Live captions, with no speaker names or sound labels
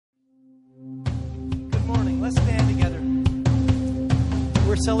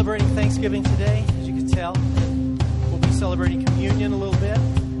celebrating Thanksgiving today, as you can tell. We'll be celebrating communion a little bit.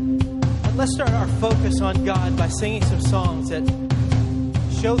 But let's start our focus on God by singing some songs that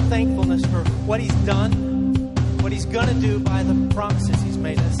show thankfulness for what He's done, what He's going to do by the promises He's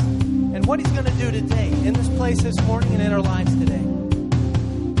made us, and what He's going to do today, in this place this morning and in our lives today.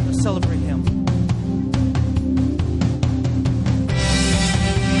 Let's celebrate Him.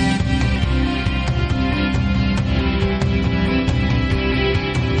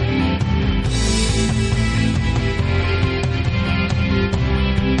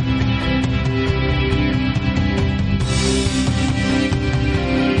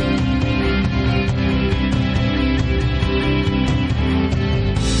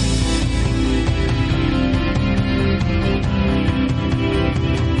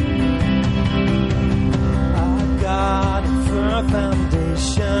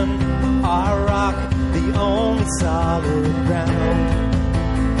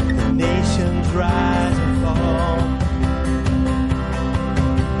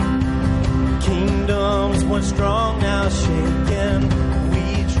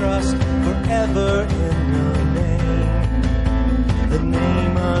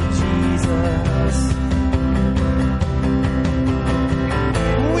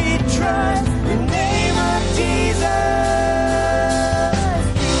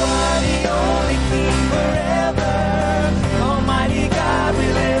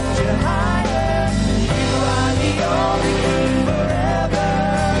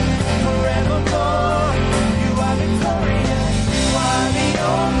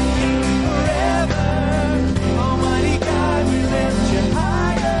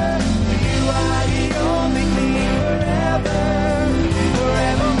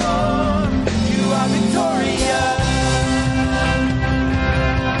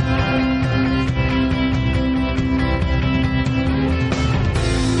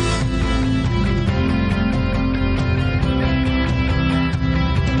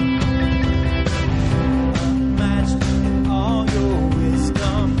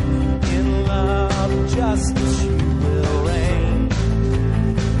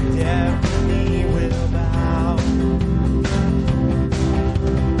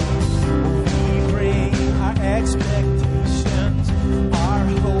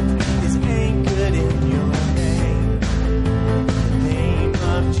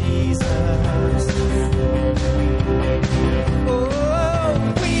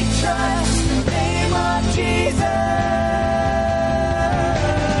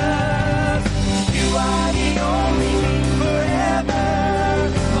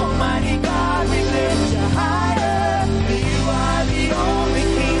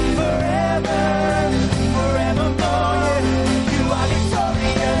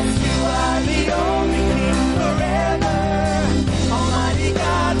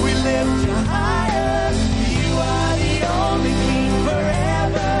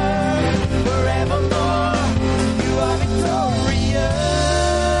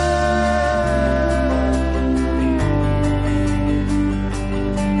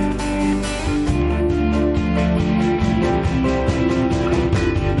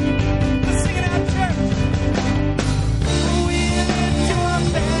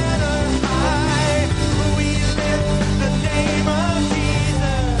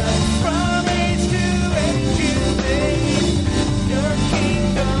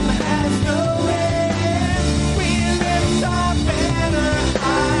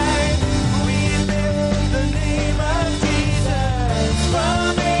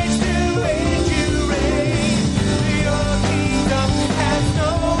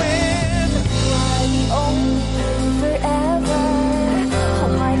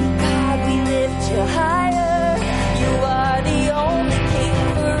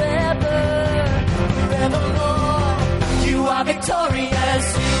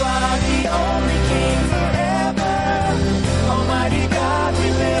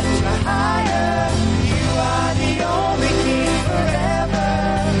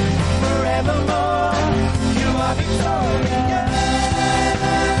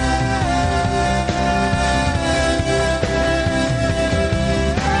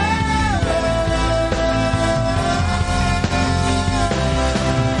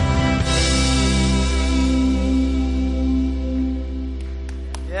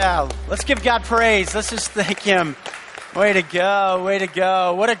 Let's give God praise. Let's just thank Him. Way to go. Way to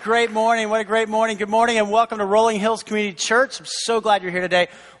go. What a great morning. What a great morning. Good morning and welcome to Rolling Hills Community Church. I'm so glad you're here today.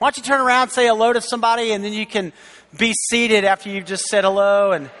 Why don't you turn around, say hello to somebody, and then you can be seated after you've just said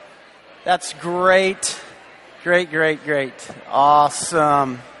hello. And that's great. Great, great, great.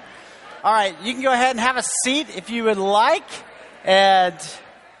 Awesome. All right. You can go ahead and have a seat if you would like. And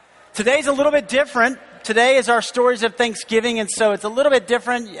Today's a little bit different. Today is our Stories of Thanksgiving, and so it's a little bit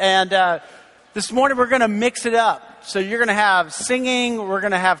different. And this morning we're going to mix it up. So you're going to have singing, we're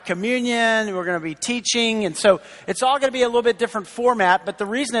going to have communion, we're going to be teaching. And so it's all going to be a little bit different format. But the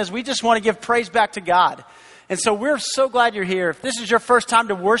reason is we just want to give praise back to God. And so we're so glad you're here. If this is your first time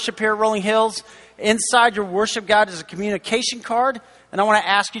to worship here at Rolling Hills, inside your worship guide is a communication card. And I want to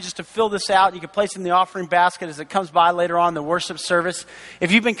ask you just to fill this out. You can place it in the offering basket as it comes by later on in the worship service.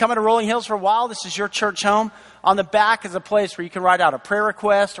 If you've been coming to Rolling Hills for a while, this is your church home. On the back is a place where you can write out a prayer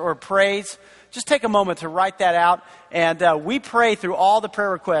request or a praise. Just take a moment to write that out. And we pray through all the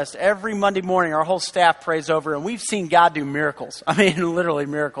prayer requests. Every Monday morning, our whole staff prays over, and we've seen God do miracles. I mean, literally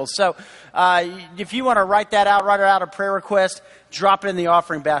miracles. So if you want to write that out, write out a prayer request, drop it in the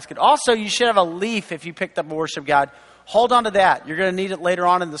offering basket. Also, you should have a leaf if you picked up a worship guide. Hold on to that. You're going to need it later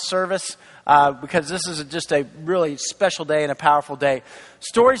on in the service because this is just a really special day and a powerful day.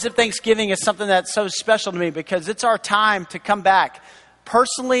 Stories of Thanksgiving is something that's so special to me because it's our time to come back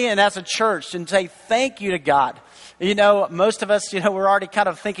personally and as a church and say thank you to God. You know, most of us, we're already kind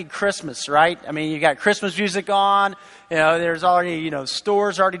of thinking Christmas, right? I mean, you got Christmas music on, there's already,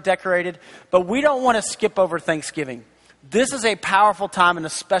 stores already decorated, but we don't want to skip over Thanksgiving. This is a powerful time and a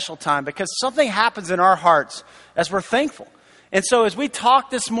special time because something happens in our hearts as we're thankful. And so as we talk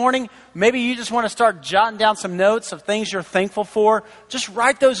this morning, maybe you just want to start jotting down some notes of things you're thankful for. Just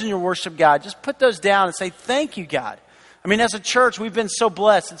write those in your worship guide. Just put those down and say, thank you, God. I mean, as a church, we've been so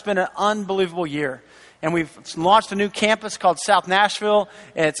blessed. It's been an unbelievable year. And we've launched a new campus called South Nashville.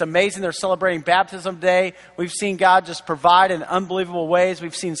 And it's amazing. They're celebrating Baptism Day. We've seen God just provide in unbelievable ways.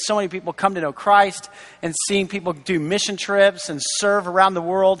 We've seen so many people come to know Christ and seeing people do mission trips and serve around the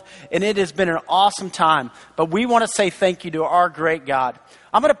world. And it has been an awesome time. But we want to say thank you to our great God.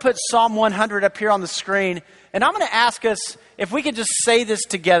 I'm going to put Psalm 100 up here on the screen. And I'm going to ask us if we could just say this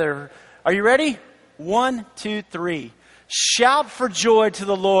together. Are you ready? 1, 2, 3. Shout for joy to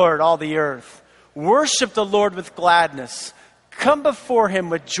the Lord, all the earth. Worship the Lord with gladness. Come before him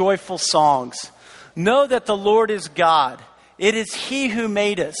with joyful songs. Know that the Lord is God. It is he who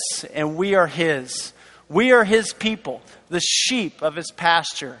made us, and we are his. We are his people, the sheep of his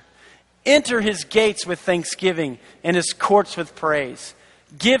pasture. Enter his gates with thanksgiving and his courts with praise.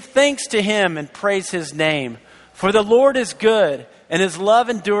 Give thanks to him and praise his name. For the Lord is good, and his love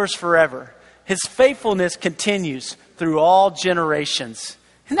endures forever. His faithfulness continues through all generations.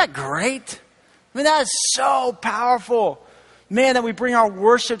 Isn't that great? I mean, that is so powerful. Man, that we bring our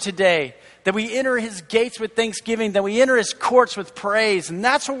worship today, that we enter his gates with thanksgiving, that we enter his courts with praise. And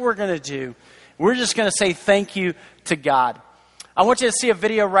that's what we're going to do. We're just going to say thank you to God. I want you to see a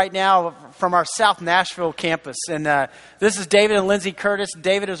video right now from our South Nashville campus. And this is David and Lindsay Curtis.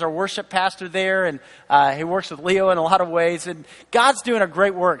 David is our worship pastor there, and he works with Leo in a lot of ways. And God's doing a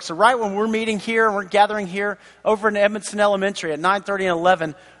great work. So right when we're meeting here, and we're gathering here over in Edmondson Elementary at 9:30 and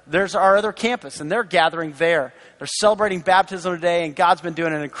 11, there's our other campus, and they're gathering there. They're celebrating baptism today, and God's been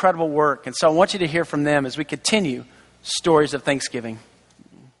doing an incredible work. And so I want you to hear from them as we continue Stories of Thanksgiving.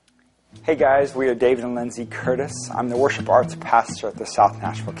 Hey guys, we are David and Lindsay Curtis. I'm the worship arts pastor at the South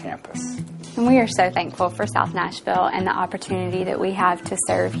Nashville campus. And we are so thankful for South Nashville and the opportunity that we have to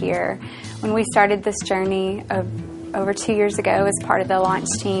serve here. When we started this journey over 2 years ago as part of the launch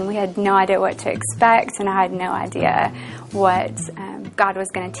team, we had no idea what to expect, and I had no idea what God was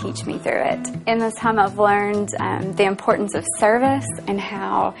going to teach me through it. In this time, I've learned the importance of service and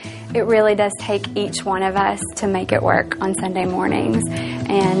how it really does take each one of us to make it work on Sunday mornings.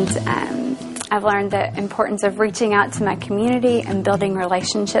 And I've learned the importance of reaching out to my community and building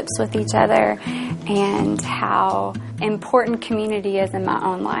relationships with each other, and how important community is in my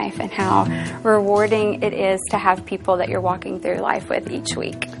own life, and how rewarding it is to have people that you're walking through life with each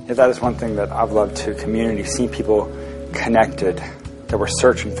week. Yeah, that is one thing that I've loved too, community, seeing people connected, that we're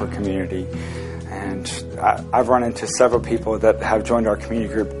searching for community. And I've run into several people that have joined our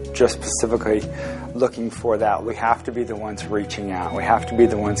community group just specifically looking for that. We have to be the ones reaching out. We have to be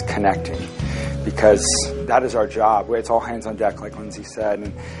the ones connecting, because that is our job. It's all hands on deck, like Lindsay said.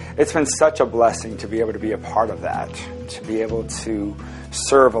 And it's been such a blessing to be able to be a part of that, to be able to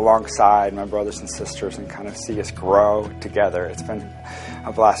serve alongside my brothers and sisters and kind of see us grow together. It's been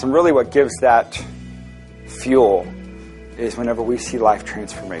a blast. And really what gives that fuel is whenever we see life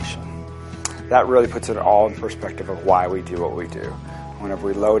transformation. That really puts it all in perspective of why we do what we do. Whenever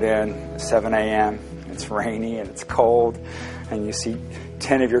we load in at 7 a.m., it's rainy and it's cold, and you see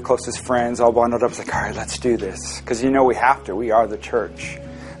 10 of your closest friends all bundled up, it's like, all right, let's do this. Because we have to. We are the church.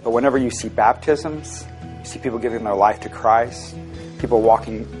 But whenever you see baptisms, you see people giving their life to Christ, people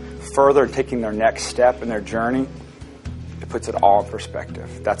walking further and taking their next step in their journey, it puts it all in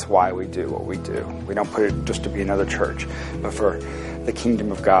perspective. That's why we do what we do. We don't put it just to be another church, but for the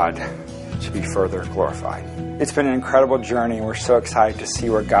kingdom of God to be further glorified. It's been an incredible journey. We're so excited to see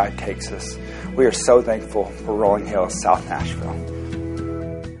where God takes us. We are so thankful for Rolling Hills, South Nashville.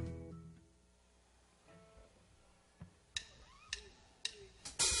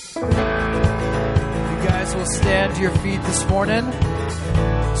 You guys will stand to your feet this morning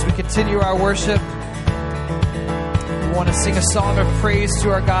as we continue our worship. We want to sing a song of praise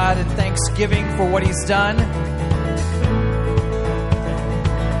to our God and thanksgiving for what He's done.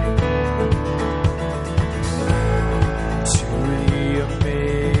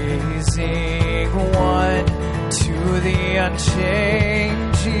 The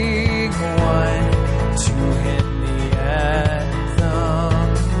unchanging one, to Him the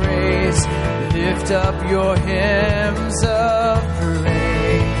anthem raise, lift up your hymns of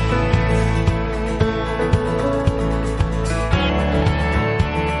praise.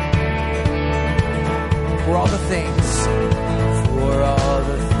 For all the things,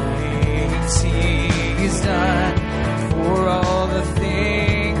 He's done, for all the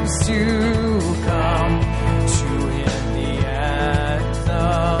things to come.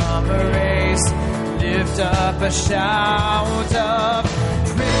 Lift up a shout of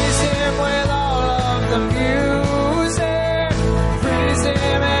praise Him with all of the music, praise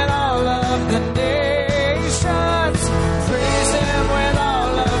Him in all of the nations, praise Him with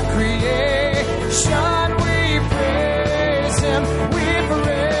all of creation. We praise Him, we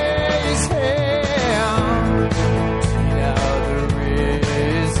praise Him. Now the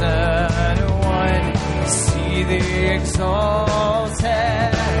risen one, see the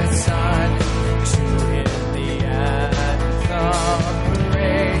exalted Son.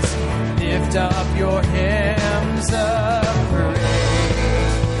 Lift up your hymns of praise.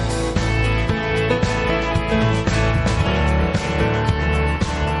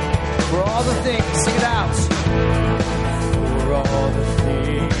 For all the things, sing it out. For all the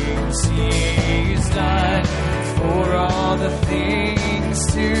things He's done, for all the things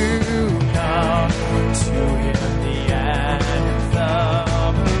to come, to Him the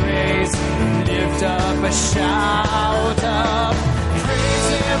anthem raise. Lift up a shout of praise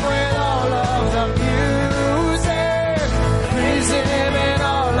Him with all of the music, praise Him in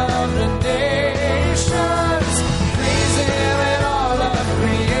all of the nations, praise Him in all of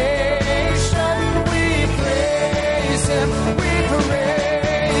creation. We praise Him, we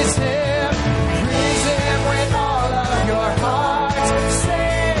praise Him, praise Him with all of your heart.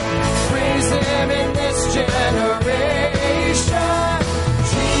 Sing, praise Him in this generation,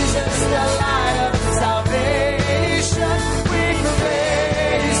 Jesus the light of salvation. We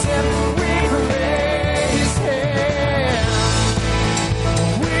praise Him, we praise Him,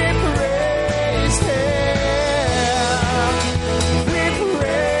 we praise Him, we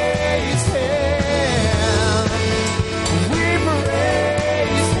praise Him, we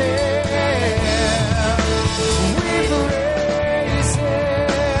praise Him, we praise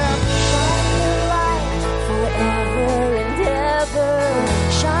Him. Shine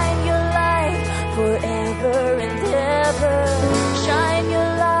your light forever and ever.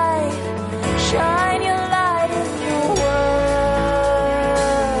 Shine your light in the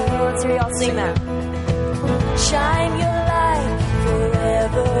world. So we all sing that. Shine your light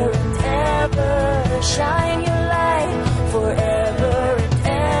forever and ever. Shine your light forever and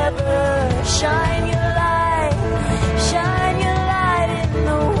ever. Shine your light in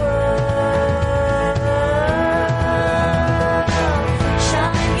the world.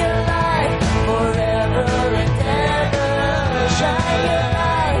 Shine your light forever and ever. Shine your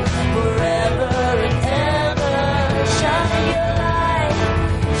light forever and ever. Shine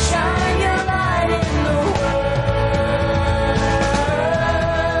your light in the world.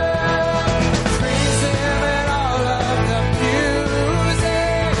 Praise Him in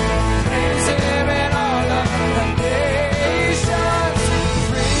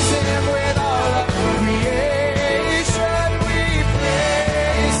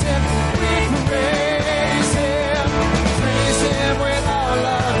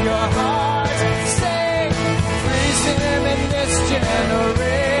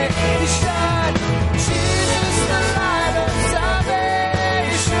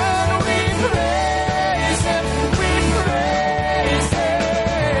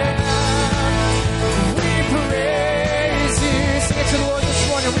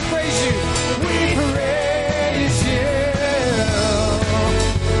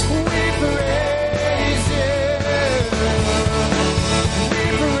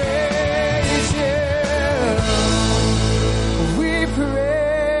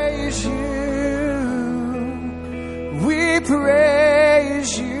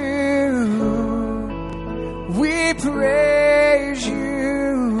praise you. We praise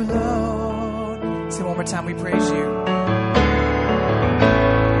you, Lord. Say one more time, we praise you.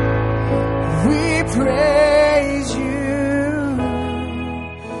 We praise you.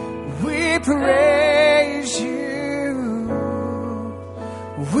 We praise you.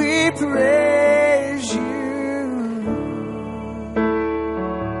 We praise you.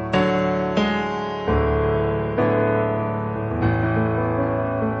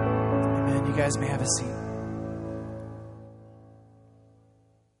 Amen. You guys may have a seat.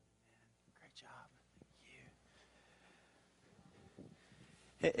 Great job.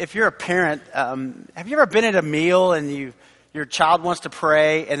 If you're a parent, have you ever been at a meal and your child wants to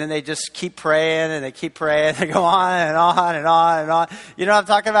pray, and then they just keep praying and they keep praying. They go on and on and on and on. You know what I'm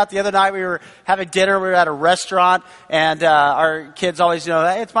talking about? The other night we were having dinner. We were at a restaurant, and our kids always,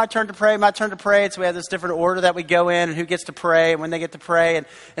 hey, it's my turn to pray, my turn to pray. And so we have this different order that we go in and who gets to pray and when they get to pray. And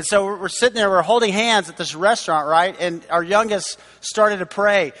so we're sitting there, we're holding hands at this restaurant, right? And our youngest started to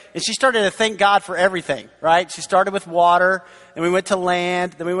pray, and she started to thank God for everything, right? She started with water. Then we went to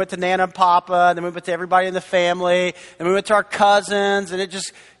land. Then we went to Nana and Papa. Then we went to everybody in the family. Then we went to our cousins. And it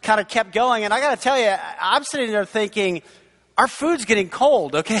just kind of kept going. And I got to tell you, I'm sitting there thinking, our food's getting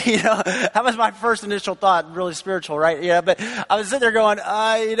cold, okay? That was my first initial thought, really spiritual, right? Yeah, but I was sitting there going,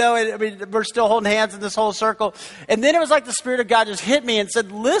 we're still holding hands in this whole circle. And then it was like the Spirit of God just hit me and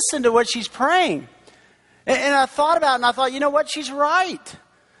said, listen to what she's praying. And I thought about it, and I thought, you know what? She's right.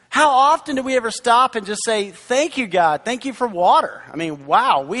 How often do we ever stop and just say, thank you, God. Thank you for water. I mean,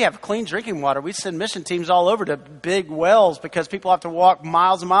 wow, we have clean drinking water. We send mission teams all over to big wells because people have to walk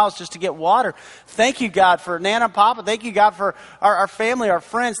miles and miles just to get water. Thank you, God, for Nana and Papa. Thank you, God, for our family, our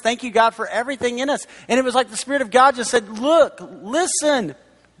friends. Thank you, God, for everything in us. And it was like the Spirit of God just said, look, listen,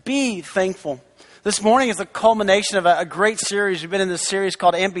 be thankful. This morning is the culmination of a great series. We've been in this series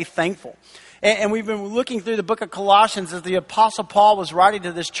called And Be Thankful. And we've been looking through the book of Colossians as the Apostle Paul was writing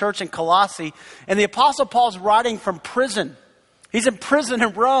to this church in Colossae. And the Apostle Paul's writing from prison. He's in prison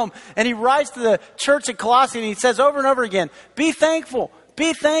in Rome. And he writes to the church in Colossae and he says over and over again, be thankful,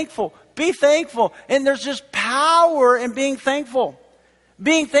 be thankful, be thankful. And there's just power in being thankful.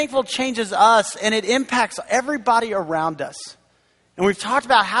 Being thankful changes us and it impacts everybody around us. And we've talked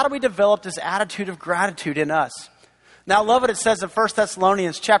about how do we develop this attitude of gratitude in us. Now, I love what it says in 1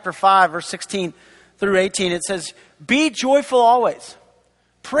 Thessalonians chapter 5, verse 16 through 18. It says, be joyful always.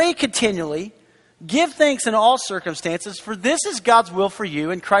 Pray continually. Give thanks in all circumstances, for this is God's will for you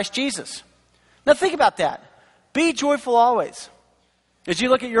in Christ Jesus. Now, think about that. Be joyful always. As you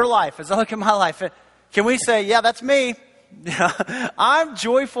look at your life, as I look at my life, can we say, yeah, that's me. I'm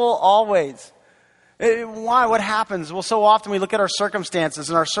joyful always. Why? What happens? Well, so often we look at our circumstances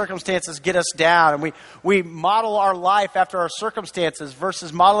and our circumstances get us down and we model our life after our circumstances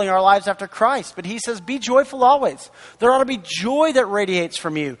versus modeling our lives after Christ. But he says, be joyful always. There ought to be joy that radiates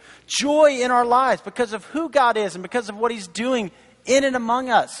from you. Joy in our lives because of who God is and because of what he's doing in and among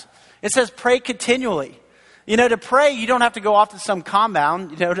us. It says, pray continually. To pray, you don't have to go off to some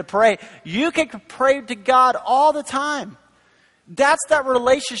compound, to pray. You can pray to God all the time. That's that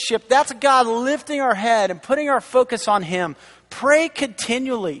relationship. That's God lifting our head and putting our focus on him. Pray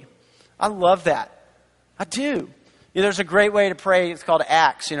continually. I love that. I do. There's a great way to pray. It's called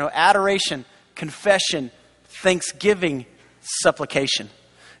ACTS. Adoration, confession, thanksgiving, supplication.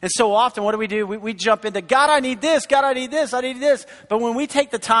 And so often, what do? We jump into, God, I need this. God, I need this. I need this. But when we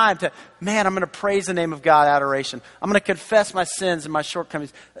take the time to, I'm going to praise the name of God, adoration. I'm going to confess my sins and my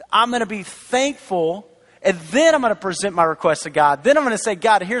shortcomings. I'm going to be thankful. And then I'm going to present my request to God. Then I'm going to say,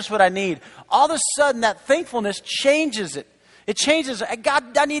 God, here's what I need. All of a sudden, that thankfulness changes it. It changes.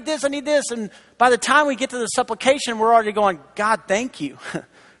 God, I need this, I need this. And by the time we get to the supplication, we're already going, God, thank you.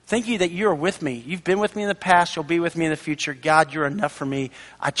 Thank you that you're with me. You've been with me in the past. You'll be with me in the future. God, you're enough for me.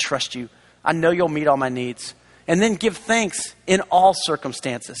 I trust you. I know you'll meet all my needs. And then give thanks in all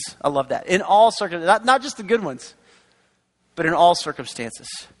circumstances. I love that. In all circumstances. Not just the good ones, but in all circumstances.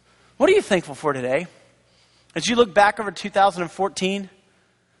 What are you thankful for today? As you look back over 2014,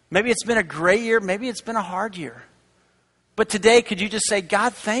 maybe it's been a great year, maybe it's been a hard year. But today, could you just say,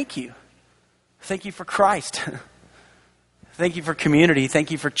 God, thank you. Thank you for Christ. Thank you for community.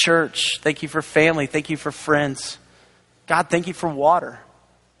 Thank you for church. Thank you for family. Thank you for friends. God, thank you for water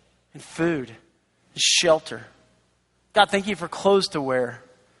and food and shelter. God, thank you for clothes to wear.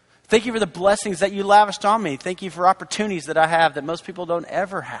 Thank you for the blessings that you lavished on me. Thank you for opportunities that I have that most people don't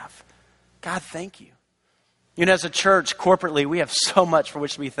ever have. God, thank you. As a church, corporately, we have so much for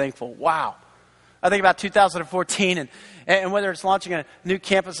which to be thankful. Wow. I think about 2014 and whether it's launching a new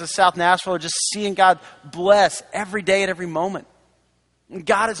campus in South Nashville or just seeing God bless every day and every moment.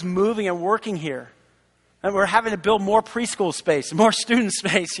 God is moving and working here. And we're having to build more preschool space, more student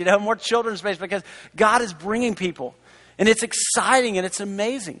space, more children's space because God is bringing people. And it's exciting and it's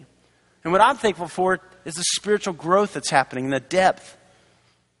amazing. And what I'm thankful for is the spiritual growth that's happening and the depth.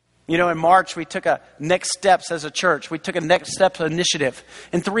 In March, we took a next steps as a church. We took a next steps initiative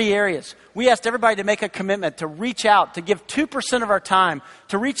in 3 areas. We asked everybody to make a commitment to reach out, to give 2% of our time,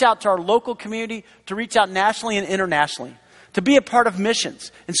 to reach out to our local community, to reach out nationally and internationally, to be a part of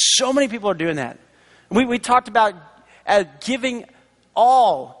missions. And so many people are doing that. We talked about giving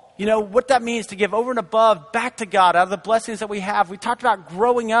all, what that means to give over and above back to God out of the blessings that we have. We talked about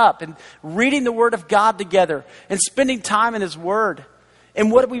growing up and reading the Word of God together and spending time in His Word. And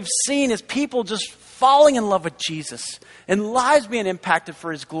what we've seen is people just falling in love with Jesus and lives being impacted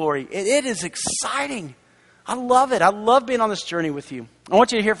for His glory. It is exciting. I love it. I love being on this journey with you. I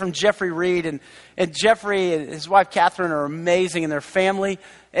want you to hear from Jeffrey Reed. And Jeffrey and his wife Catherine are amazing and their family.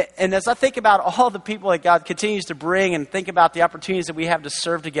 And as I think about all the people that God continues to bring and think about the opportunities that we have to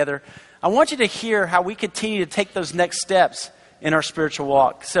serve together, I want you to hear how we continue to take those next steps in our spiritual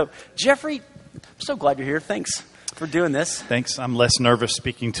walk. So, Jeffrey, I'm so glad you're here. Thanks for doing this. Thanks. I'm less nervous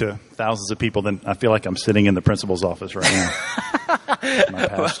speaking to thousands of people than I feel like I'm sitting in the principal's office right now. My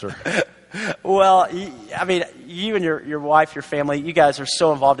pastor. Well, I mean, you and your wife, your family, you guys are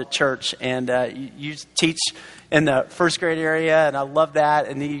so involved at church, and you teach in the first grade area, and I love that.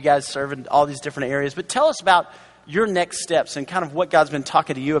 And you guys serve in all these different areas. But tell us about your next steps and kind of what God's been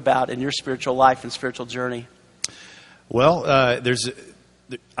talking to you about in your spiritual life and spiritual journey. Well, I've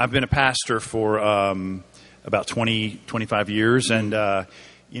been a pastor for about 25 years. And,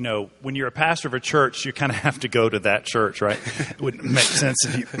 when you're a pastor of a church, you kind of have to go to that church, right? It wouldn't make sense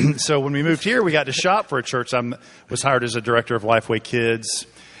if you... So when we moved here, we got to shop for a church. I was hired as a director of Lifeway Kids.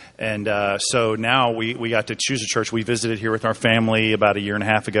 And so now we got to choose a church. We visited here with our family about 1.5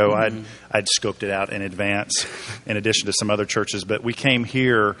 years ago. Mm-hmm. I'd scoped it out in advance in addition to some other churches. But we came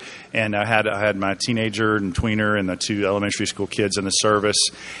here, and I had my teenager and tweener and the 2 elementary school kids in the service.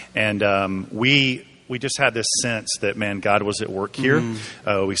 And we just had this sense that, man, God was at work here.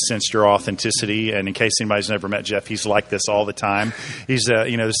 We sensed your authenticity. And in case anybody's never met Jeff, he's like this all the time. He's,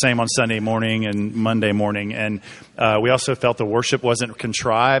 the same on Sunday morning and Monday morning. And we also felt the worship wasn't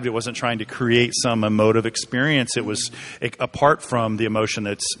contrived. It wasn't trying to create some emotive experience. It was apart from the emotion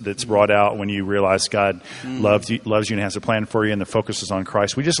that's brought out when you realize God loves you and has a plan for you, and the focus is on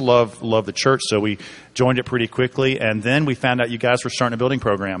Christ. We just love the church. So we joined it pretty quickly. And then we found out you guys were starting a building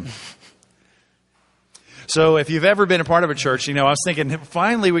program. So if you've ever been a part of a church, I was thinking,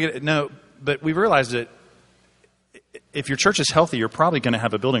 finally but we realized that if your church is healthy, you're probably going to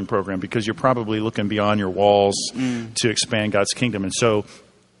have a building program because you're probably looking beyond your walls to expand God's kingdom. And so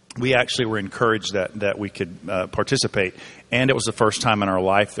we actually were encouraged that we could participate. And it was the first time in our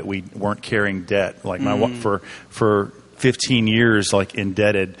life that we weren't carrying debt. Like for 15 years, like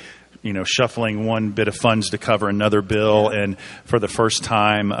indebted, shuffling one bit of funds to cover another bill. And for the first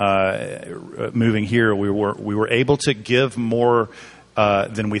time moving here, we were able to give more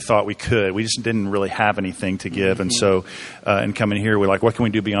than we thought we could. We just didn't really have anything to give. And so in coming here, we're like, what can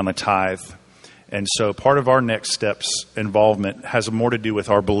we do beyond the tithe? And so part of our next steps involvement has more to do with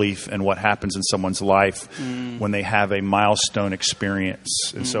our belief in what happens in someone's life when they have a milestone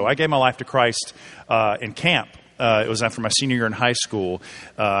experience. And so I gave my life to Christ in camp. It was after my senior year in high school.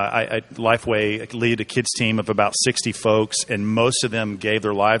 I Lifeway lead a kids team of about 60 folks, and most of them gave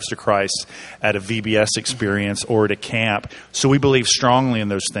their lives to Christ at a VBS experience or at a camp. So we believe strongly in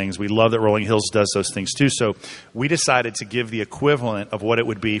those things. We love that Rolling Hills does those things too. So we decided to give the equivalent of what it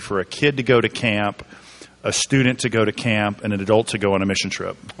would be for a kid to go to camp, a student to go to camp, and an adult to go on a mission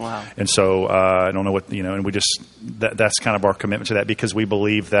trip. Wow. And so I don't know what, and we just, that's kind of our commitment to that, because we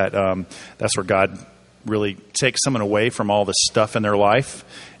believe that that's where God really takes someone away from all the stuff in their life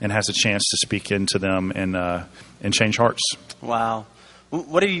and has a chance to speak into them and change hearts. Wow.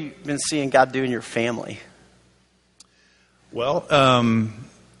 What have you been seeing God do in your family? Well,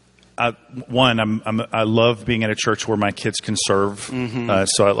 I love being at a church where my kids can serve.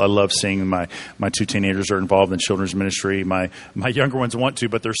 So I love seeing my 2 teenagers are involved in children's ministry. My younger ones want to,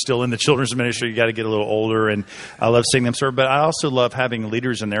 but they're still in the children's ministry. You got to get a little older, and I love seeing them serve. But I also love having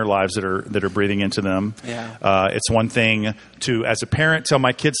leaders in their lives that are breathing into them. Yeah. It's one thing to, as a parent, tell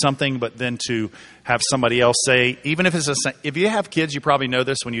my kids something, but then to have somebody else say, even if if you have kids, you probably know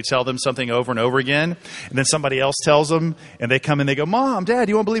this when you tell them something over and over again, and then somebody else tells them, and they come and they go, Mom, Dad,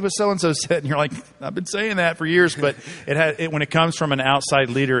 you won't believe what so-and-so said. And you're like, I've been saying that for years. But when it comes from an outside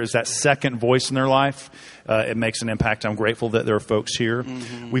leader, is that second voice in their life, it makes an impact. I'm grateful that there are folks here.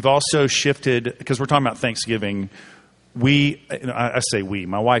 Mm-hmm. We've also shifted, because we're talking about Thanksgiving. I say we.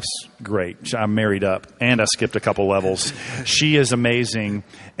 My wife's great. I'm married up, and I skipped a couple levels. She is amazing,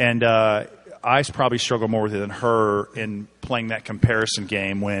 and I probably struggle more with it than her in playing that comparison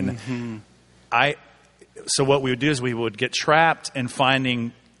game. So what we would do is we would get trapped in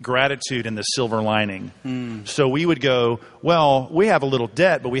finding gratitude in the silver lining. So we would go, well, we have a little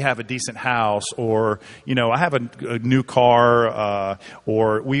debt, but we have a decent house, or I have a new car,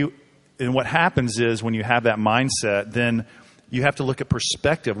 And what happens is when you have that mindset, then you have to look at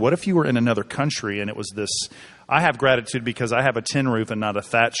perspective. What if you were in another country and it was this, I have gratitude because I have a tin roof and not a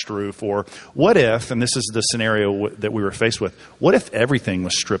thatched roof. Or what if, and this is the scenario that we were faced with, what if everything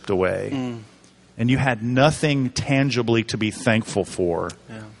was stripped away and you had nothing tangibly to be thankful for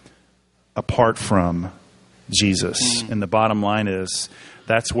apart from Jesus? And the bottom line is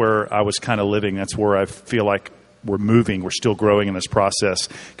that's where I was kind of living. That's where I feel like we're moving. We're still growing in this process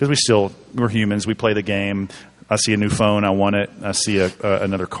because we're humans. We play the game. I see a new phone, I want it. I see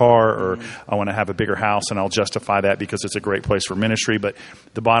another car, or I want to have a bigger house, and I'll justify that because it's a great place for ministry. But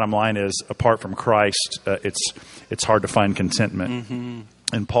the bottom line is, apart from Christ, it's hard to find contentment. Mm-hmm.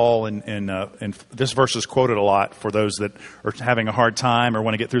 And Paul, and this verse is quoted a lot for those that are having a hard time or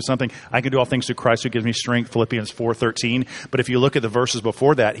want to get through something. I can do all things through Christ who gives me strength, Philippians 4:13. But if you look at the verses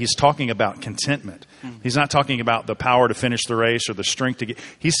before that, he's talking about contentment. He's not talking about the power to finish the race or the strength to get.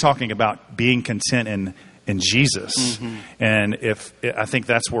 He's talking about being content in Jesus. Mm-hmm. And I think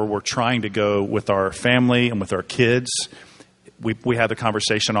that's where we're trying to go with our family and with our kids. We have the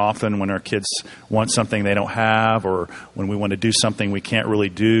conversation often when our kids want something they don't have, or when we want to do something we can't really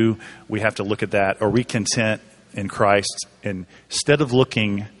do. We have to look at that. Are we content in Christ? And instead of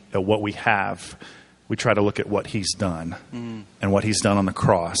looking at what we have, we try to look at what he's done and what he's done on the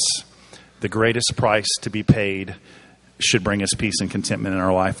cross. The greatest price to be paid should bring us peace and contentment in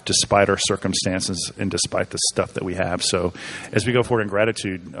our life, despite our circumstances and despite the stuff that we have. So as we go forward in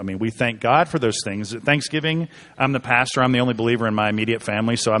gratitude, we thank God for those things. At Thanksgiving, I'm the pastor. I'm the only believer in my immediate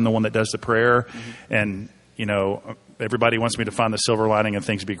family, so I'm the one that does the prayer. Mm-hmm. And, everybody wants me to find the silver lining and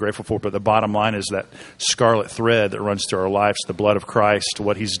things to be grateful for. But the bottom line is that scarlet thread that runs through our lives, the blood of Christ,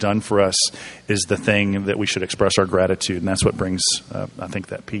 what he's done for us, is the thing that we should express our gratitude. And that's what brings, I think,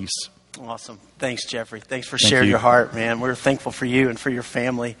 that peace. Awesome. Thanks, Jeffrey. Thanks for sharing your heart, man. We're thankful for you and for your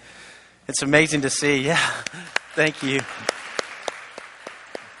family. It's amazing to see. Yeah. Thank you.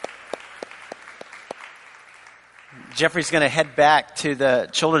 Jeffrey's going to head back to the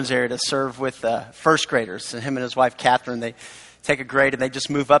children's area to serve with first graders. And him and his wife, Catherine, they take a grade and they just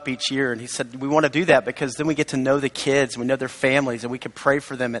move up each year. And he said, we want to do that because then we get to know the kids, we know their families, and we can pray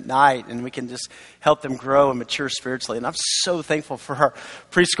for them at night, and we can just help them grow and mature spiritually. And I'm so thankful for our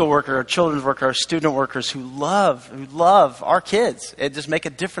preschool worker, our children's worker, our student workers who love our kids and just make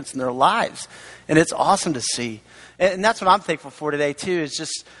a difference in their lives. And it's awesome to see. And that's what I'm thankful for today too, is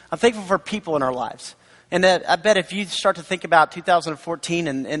just I'm thankful for people in our lives. And that I bet if you start to think about 2014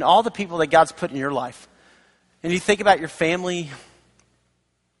 and all the people that God's put in your life, and you think about your family,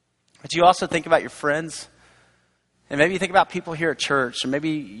 but you also think about your friends, and maybe you think about people here at church, or maybe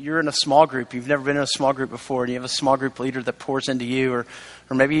you're in a small group. You've never been in a small group before, and you have a small group leader that pours into you, or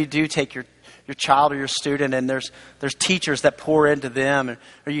maybe you do take your child or your student, and there's teachers that pour into them,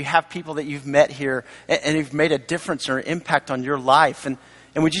 or you have people that you've met here, and you've made a difference or impact on your life. And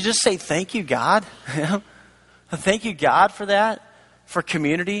would you just say, thank you, God? Thank you, God, for that, for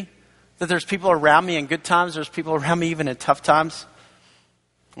community. That there's people around me in good times, there's people around me even in tough times.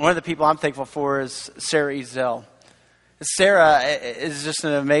 One of the people I'm thankful for is Sarah Ezel. Sarah is just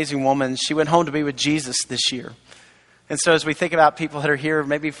an amazing woman. She went home to be with Jesus this year. And so as we think about people that are here,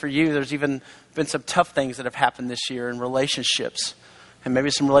 maybe for you, there's even been some tough things that have happened this year in relationships. And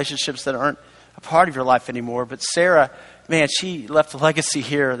maybe some relationships that aren't a part of your life anymore. But Sarah, man, she left a legacy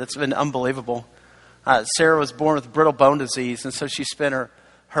here that's been unbelievable. Sarah was born with brittle bone disease, and so she spent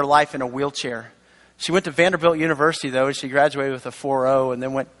her life in a wheelchair. She went to Vanderbilt University, though, and she graduated with a 4.0 and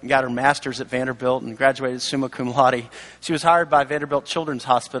then went and got her master's at Vanderbilt and graduated summa cum laude. She was hired by Vanderbilt Children's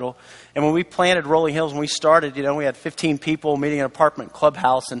Hospital. And when we planted Rolling Hills, when we started, we had 15 people meeting in an apartment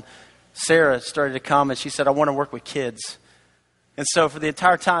clubhouse, and Sarah started to come, and she said, I want to work with kids. And so for the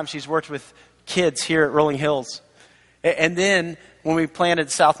entire time, she's worked with kids here at Rolling Hills. And then when we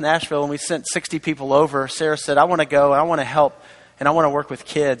planted South Nashville and we sent 60 people over, Sarah said, I want to go and I want to help and I want to work with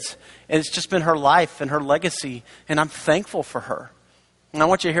kids. And it's just been her life and her legacy, and I'm thankful for her. And I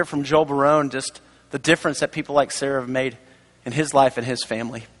want you to hear from Joel Barone just the difference that people like Sarah have made in his life and his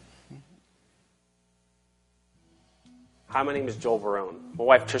family. Hi, my name is Joel Barone. My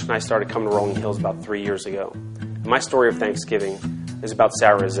wife Trish and I started coming to Rolling Hills about 3 years ago. And my story of Thanksgiving is about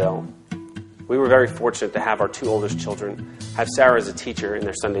Sarah Rizal. We were very fortunate to have our 2 oldest children have Sarah as a teacher in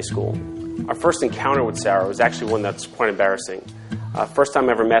their Sunday school. Our first encounter with Sarah was actually one that's quite embarrassing. First time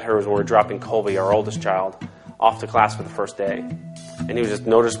I ever met her was when we were dropping Colby, our oldest child, off to class for the first day. And he was just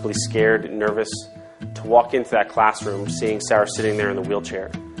noticeably scared and nervous to walk into that classroom seeing Sarah sitting there in the wheelchair.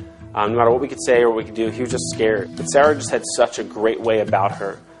 No matter what we could say or what we could do, he was just scared. But Sarah just had such a great way about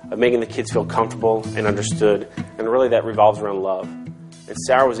her of making the kids feel comfortable and understood, and really that revolves around love. And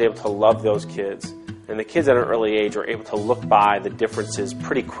Sarah was able to love those kids. And the kids at an early age are able to look by the differences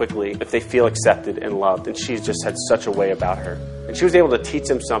pretty quickly if they feel accepted and loved. And she's just had such a way about her. And she was able to teach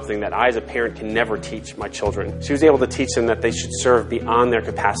them something that I as a parent can never teach my children. She was able to teach them that they should serve beyond their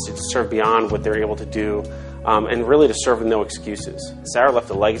capacity, to serve beyond what they're able to do, and really to serve with no excuses. Sarah left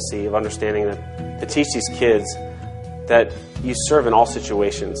a legacy of understanding that to teach these kids that you serve in all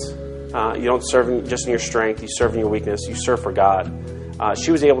situations. You don't serve just in your strength, you serve in your weakness, you serve for God.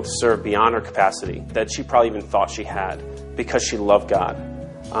 She was able to serve beyond her capacity that she probably even thought she had because she loved God.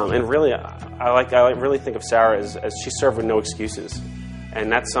 And really, I really think of Sarah as she served with no excuses.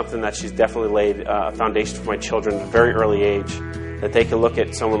 And that's something that she's definitely laid a foundation for my children at a very early age, that they can look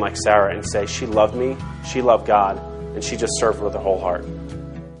at someone like Sarah and say, she loved me, she loved God, and she just served with her whole heart.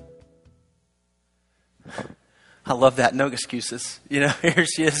 I love that. No excuses. Here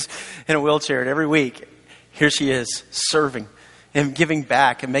she is in a wheelchair, and every week, here she is serving and giving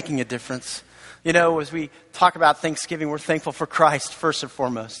back and making a difference. As we talk about Thanksgiving, we're thankful for Christ first and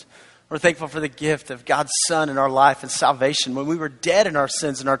foremost. We're thankful for the gift of God's Son in our life and salvation. When we were dead in our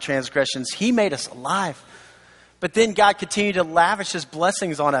sins and our transgressions, He made us alive. But then God continued to lavish His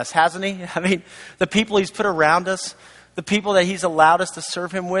blessings on us, hasn't He? I mean, the people He's put around us, the people that He's allowed us to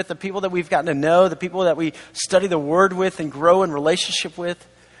serve Him with, the people that we've gotten to know, the people that we study the Word with and grow in relationship with.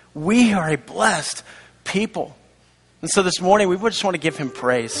 We are a blessed people. And so this morning, we just want to give Him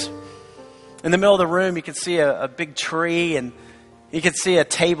praise. In the middle of the room, you can see a big tree, and you can see a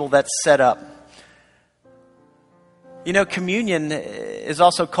table that's set up. Communion is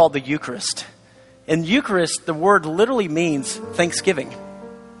also called the Eucharist. In Eucharist, the word literally means thanksgiving.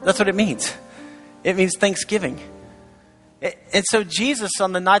 That's what it means. It means thanksgiving. And so Jesus,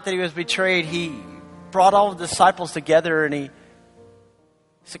 on the night that He was betrayed, He brought all of the disciples together, and He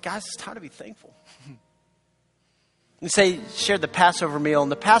said, guys, it's time to be thankful. And shared the Passover meal.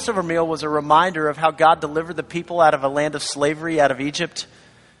 And the Passover meal was a reminder of how God delivered the people out of a land of slavery, out of Egypt.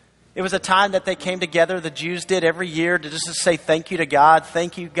 It was a time that they came together, the Jews did every year, to just say thank you to God.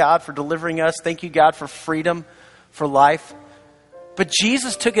 Thank you, God, for delivering us. Thank you, God, for freedom, for life. But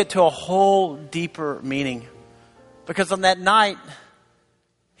Jesus took it to a whole deeper meaning. Because on that night,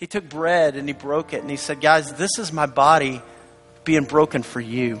 He took bread and He broke it. And He said, guys, this is my body being broken for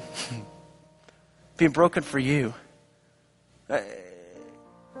you. Being broken for you.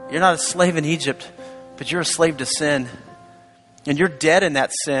 You're not a slave in Egypt, but you're a slave to sin. And you're dead in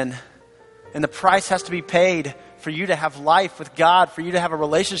that sin. And the price has to be paid for you to have life with God, for you to have a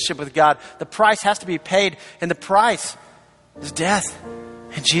relationship with God. The price has to be paid, and the price is death.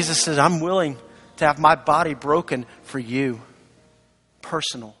 And Jesus says, I'm willing to have my body broken for you.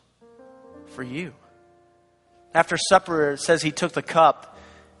 Personal. For you. After supper, it says He took the cup,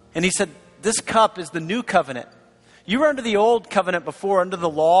 and He said, this cup is the new covenant. You were under the old covenant before, under the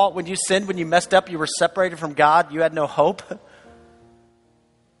law. When you sinned, when you messed up, you were separated from God. You had no hope.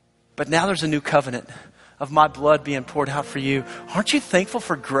 But now there's a new covenant of my blood being poured out for you. Aren't you thankful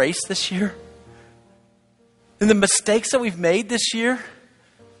for grace this year? And the mistakes that we've made this year?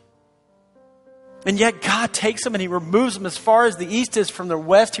 And yet God takes them and He removes them as far as the east is from the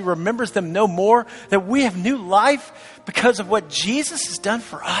west. He remembers them no more. That we have new life because of what Jesus has done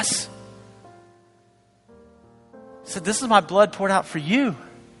for us. He said, this is my blood poured out for you.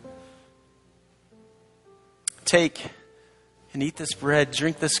 Take and eat this bread,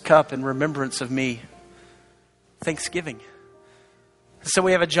 drink this cup in remembrance of me. Thanksgiving. So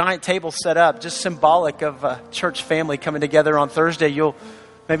we have a giant table set up, just symbolic of a church family coming together on Thursday. You'll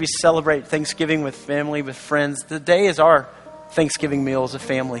maybe celebrate Thanksgiving with family, with friends. The day is our Thanksgiving meal as a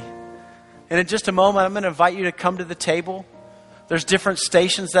family. And in just a moment, I'm going to invite you to come to the table. There's different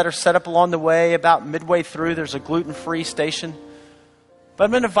stations that are set up along the way. About midway through, there's a gluten-free station. But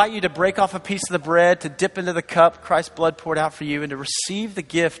I'm going to invite you to break off a piece of the bread, to dip into the cup, Christ's blood poured out for you, and to receive the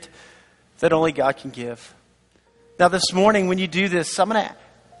gift that only God can give. Now this morning when you do this, I'm going to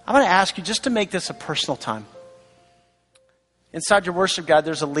ask you just to make this a personal time. Inside your worship guide,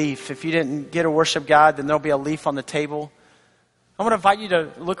 there's a leaf. If you didn't get a worship guide, then there'll be a leaf on the table. I want to invite you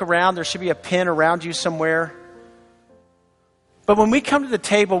to look around. There should be a pen around you somewhere. But when we come to the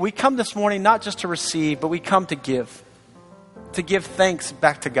table, we come this morning not just to receive, but we come to give thanks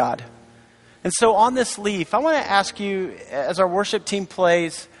back to God. And so on this leaf, I want to ask you, as our worship team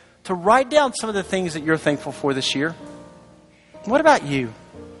plays, to write down some of the things that you're thankful for this year. What about you?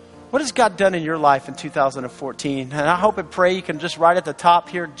 What has God done in your life in 2014? And I hope and pray you can just write at the top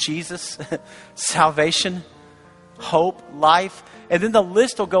here, Jesus, salvation, hope, life. And then the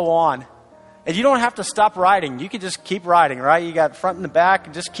list will go on. And you don't have to stop writing. You can just keep writing, right? You got front and the back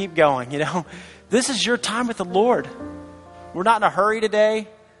and just keep going, This is your time with the Lord. We're not in a hurry today.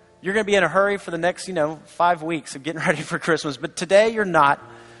 You're going to be in a hurry for the next, 5 weeks of getting ready for Christmas. But today you're not.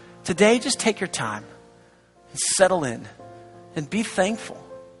 Today just take your time and settle in and be thankful.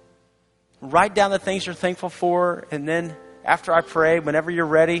 Write down the things you're thankful for, and then after I pray, whenever you're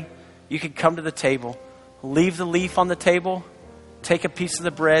ready, you can come to the table. Leave the leaf on the table, take a piece of the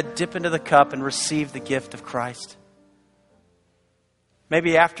bread, dip into the cup, and receive the gift of Christ.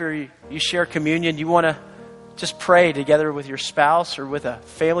 Maybe after you share communion, you want to just pray together with your spouse or with a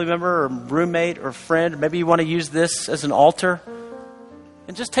family member or roommate or friend. Maybe you want to use this as an altar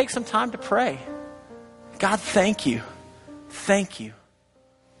and just take some time to pray. God, thank you. Thank you.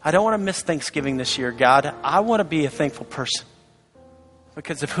 I don't want to miss Thanksgiving this year, God. I want to be a thankful person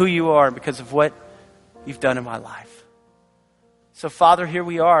because of who you are and because of what you've done in my life. So, Father, here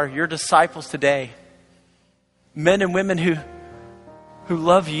we are, your disciples today. Men and women who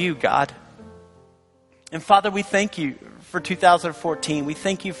love you, God. And Father, we thank you for 2014. We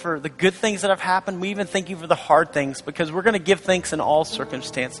thank you for the good things that have happened. We even thank you for the hard things because we're going to give thanks in all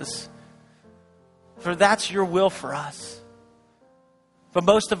circumstances. For that's your will for us. But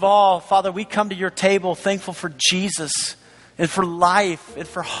most of all, Father, we come to your table thankful for Jesus and for life and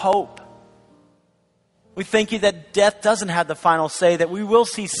for hope. We thank you that death doesn't have the final say, that we will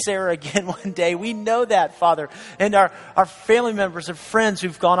see Sarah again one day. We know that, Father, and our family members and friends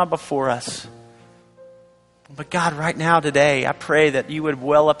who've gone on before us. But God, right now, today, I pray that you would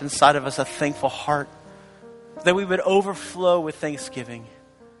well up inside of us a thankful heart, that we would overflow with thanksgiving,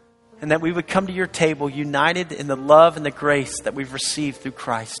 and that we would come to your table united in the love and the grace that we've received through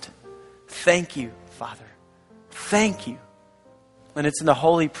Christ. Thank you, Father. Thank you. And it's in the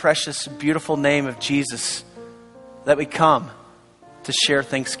holy, precious, beautiful name of Jesus that we come to share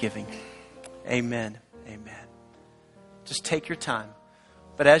thanksgiving. Amen. Amen. Just take your time.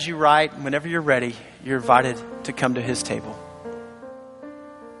 But as you write, whenever you're ready, you're invited to come to his table.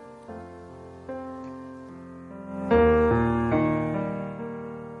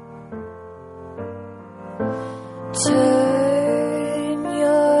 Turn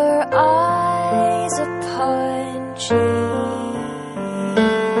your eyes upon Jesus.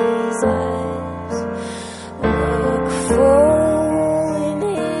 Look full in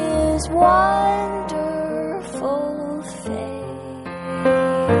his wonderful face,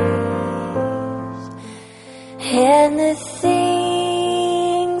 and the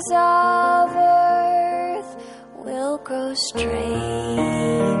things of earth will grow strangely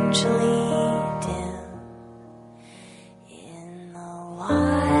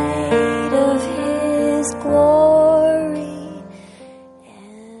glory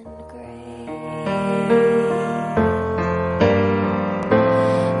and grace.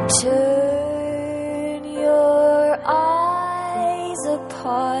 Turn your eyes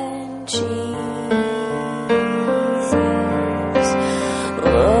upon Jesus.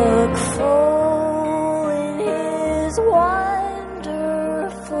 Look full in his wonderful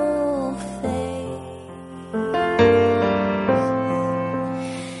face,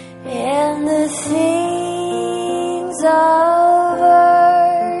 and the things of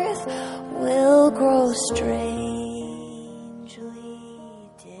earth will grow strangely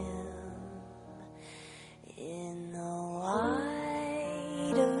dim in the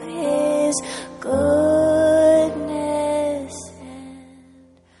light of his goodness and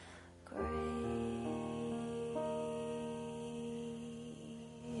grace.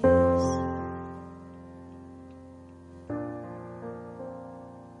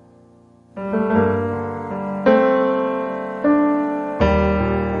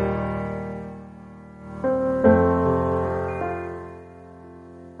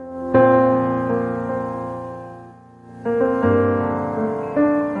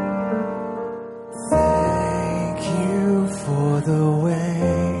 Thank you for the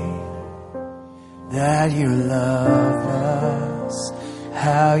way that you love us,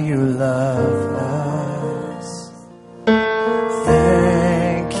 how you love us.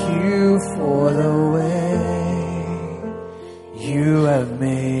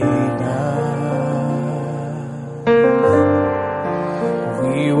 made us.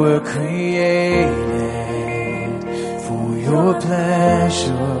 We were created for your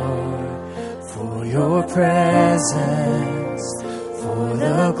pleasure, for your presence, for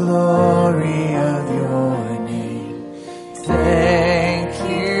the glory of your name. Thank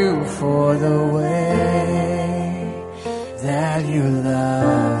you for the way that you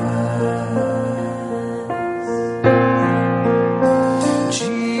love us.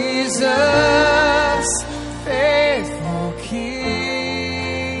 Jesus, faithful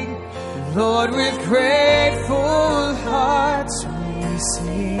King, Lord, with grateful hearts we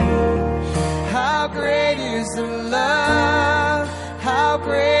sing. How great is the love, how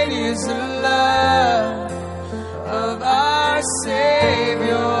great is the love of our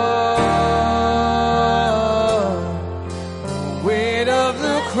Savior. The weight of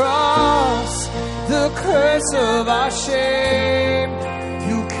the cross, the curse of our shame,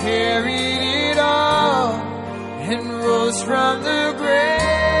 you carried it all and rose from the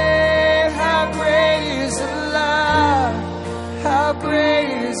grave. How great is the love, how great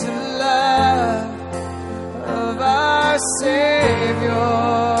is the love of our Savior,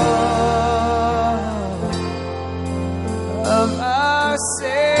 of our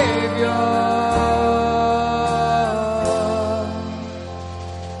Savior.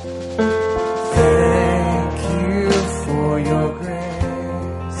 Thank you for your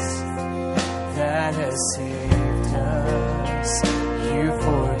grace that has saved us. You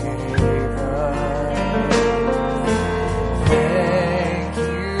forgave us. Thank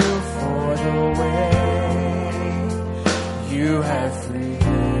you for the way you have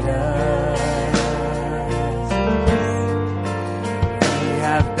freed us. We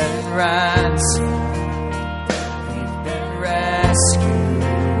have been ransomed, we've been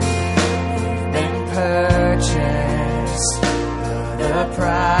rescued, we've been purchased for the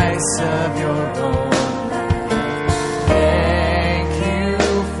price of your own life. Thank you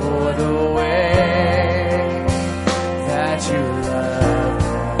for the way that you love us.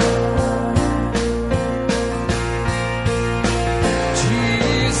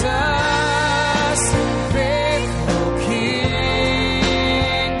 Jesus, faithful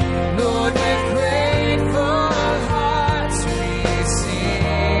King, Lord, with grateful hearts we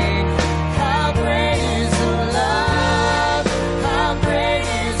sing. How great is the love, how great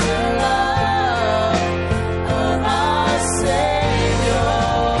is the love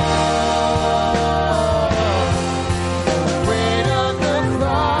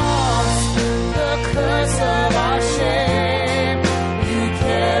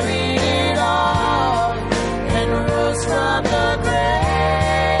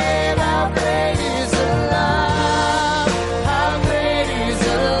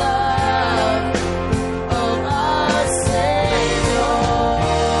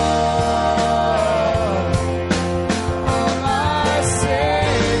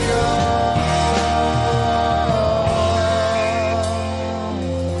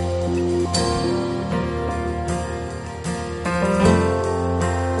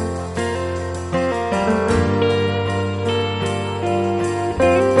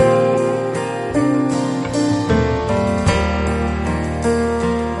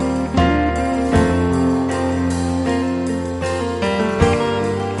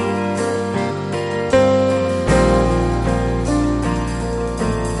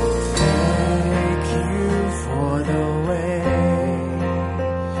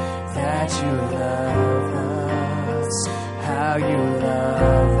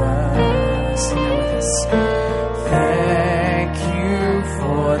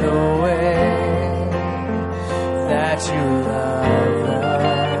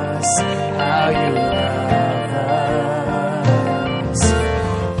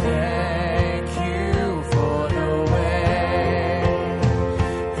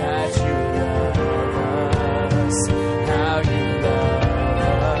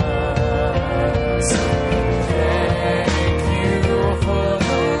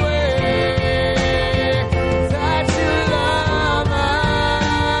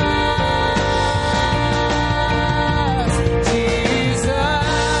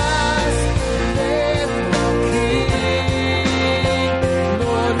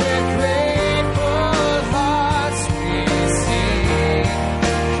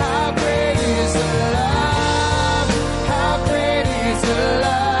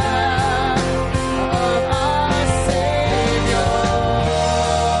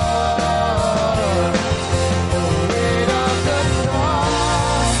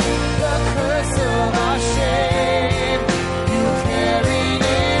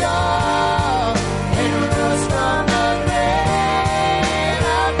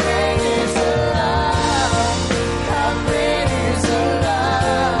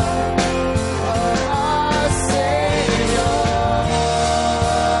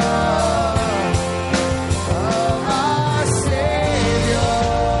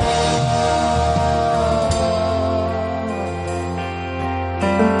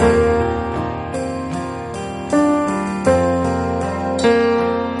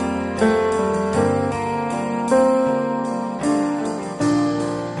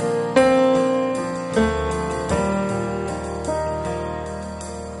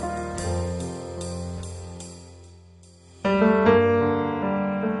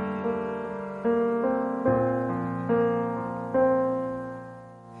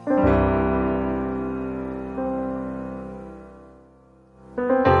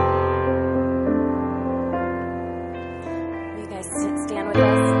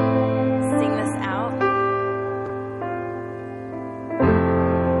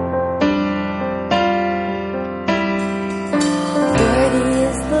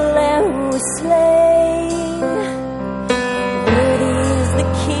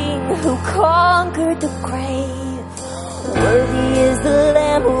conquered the grave. Worthy is the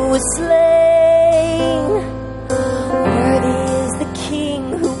Lamb who was slain. Worthy is the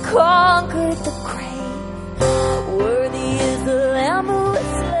King who conquered the grave. Worthy is the Lamb who was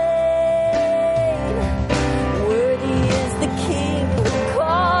slain. Worthy is the King who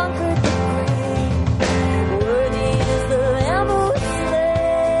conquered the grave. Worthy is the Lamb who was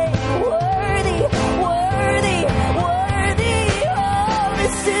slain. Worthy, worthy, worthy. Oh,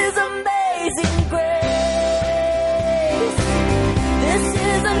 this is amazing grace. This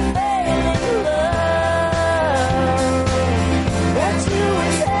is unfailing love. That you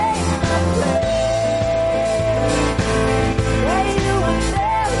would take my place. That you would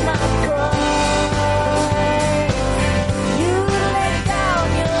bear my cross. You laid down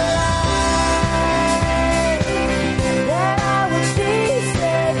your life. That I would be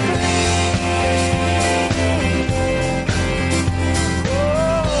set free.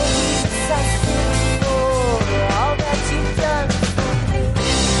 Oh, Jesus, I sing for all that you've done for me.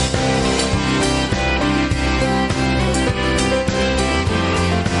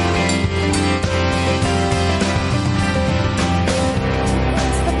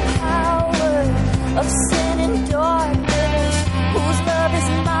 Against the power of sin and darkness, whose love is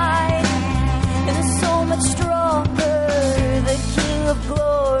mighty and is so much stronger. The King of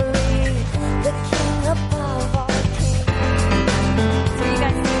glory, the King above all kings. So you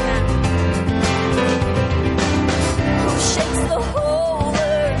guys sing that. Who shakes the whole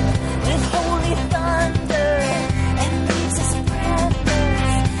earth with holy thunder and leaves his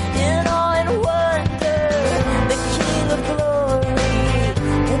breathless in awe and wonder. The King of glory,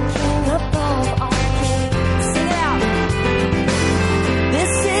 the King above all kings. Sing it out.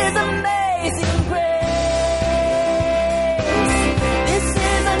 This is amazing grace. This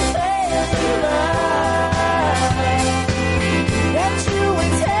is unfailing love. That you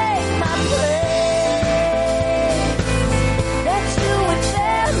would take my place. That you would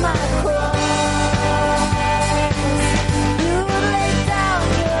bear my cross. You would lay down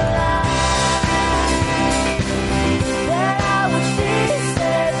your life. That I would be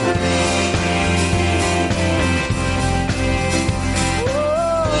set free.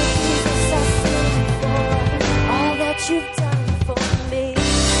 Oh, Jesus, I sing for all that you've done for me.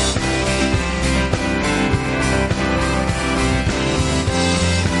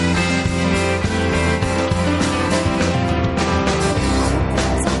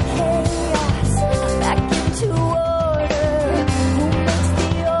 Chaos back into order. Who makes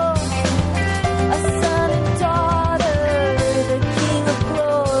the orphan a son and daughter? The King of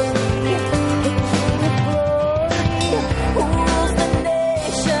glory, the King of glory, who rules the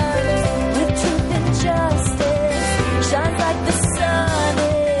nations with truth and justice, shines like the sun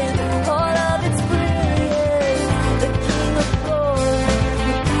in all of its brilliance. The King of glory,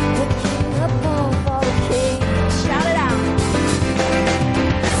 the King above all kings. Shout it out.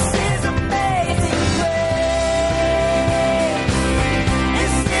 This is amazing grace.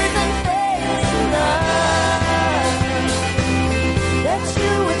 This is unfailing love. That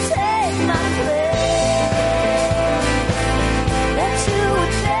you would take my place. That you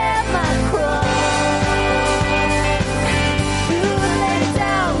would bear my cross. You would lay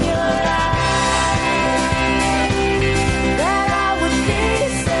down your life. That I would be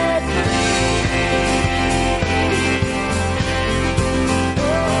set free.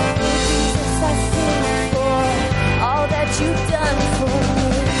 Oh, Jesus, I sing for all that you've done for me.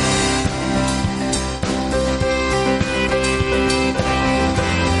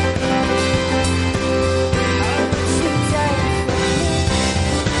 All that you've done for me.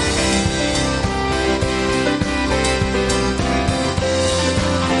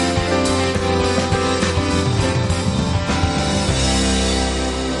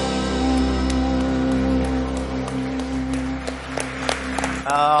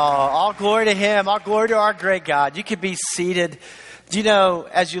 Oh, all glory to Him. All glory to our great God. You could be seated. Do you know,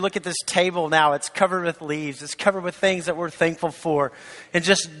 as you look at this table now, it's covered with leaves. It's covered with things that we're thankful for. And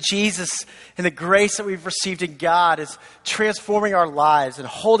just Jesus and the grace that we've received in God is transforming our lives and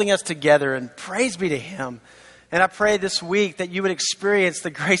holding us together. And praise be to Him. And I pray this week that you would experience the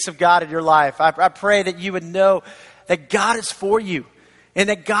grace of God in your life. I pray that you would know that God is for you. And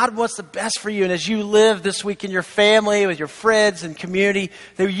that God wants the best for you. And as you live this week in your family, with your friends and community,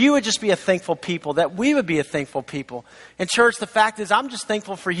 that you would just be a thankful people, that we would be a thankful people. And church, the fact is, I'm just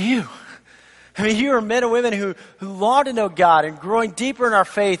thankful for you. I mean, you are men and women who long to know God and growing deeper in our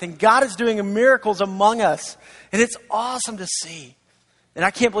faith. And God is doing miracles among us. And it's awesome to see. And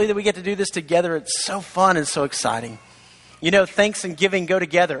I can't believe that we get to do this together. It's so fun and so exciting. You know, thanks and giving go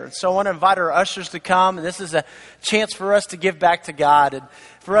together. And so I want to invite our ushers to come, and this is a chance for us to give back to God and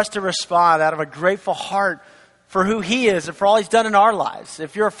for us to respond out of a grateful heart for who He is and for all He's done in our lives.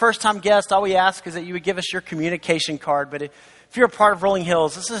 If you're a first-time guest, all we ask is that you would give us your communication card. But if you're a part of Rolling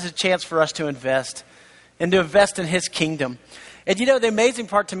Hills, this is a chance for us to invest and to invest in His kingdom. And you know, the amazing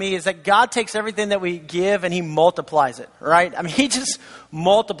part to me is that God takes everything that we give and He multiplies it, right? I mean, He just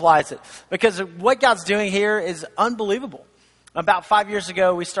multiplies it because what God's doing here is unbelievable. About 5 years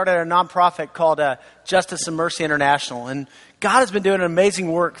ago, we started a nonprofit called Justice and Mercy International. And God has been doing an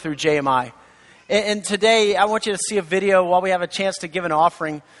amazing work through JMI. And today, I want you to see a video while we have a chance to give an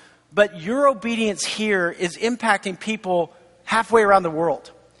offering. But your obedience here is impacting people halfway around the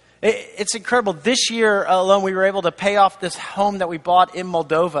world. It's incredible. This year alone, we were able to pay off this home that we bought in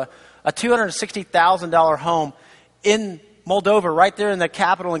Moldova, a $260,000 home in Moldova, right there in the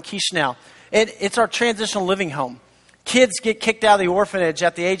capital in Chisinau. It's our transitional living home. Kids get kicked out of the orphanage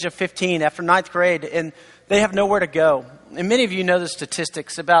at the age of 15 after 9th grade, and they have nowhere to go. And many of you know the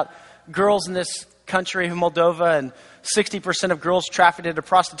statistics about girls in this country, Moldova, and 60% of girls trafficked into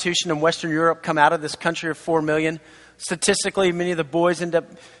prostitution in Western Europe come out of this country of 4 million. Statistically, many of the boys end up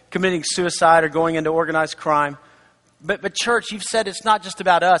committing suicide or going into organized crime. But church, you've said it's not just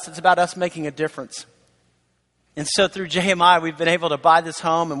about us. It's about us making a difference. And so through JMI, we've been able to buy this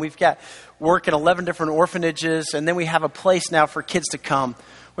home, and we've got work in 11 different orphanages, and then we have a place now for kids to come.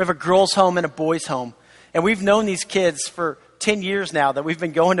 We have a girls' home and a boys' home. And we've known these kids for 10 years now that we've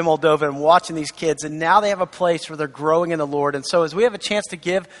been going to Moldova and watching these kids, and now they have a place where they're growing in the Lord. And so as we have a chance to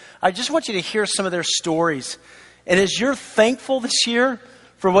give, I just want you to hear some of their stories. And as you're thankful this year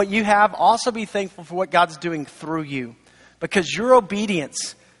for what you have, also be thankful for what God's doing through you, because your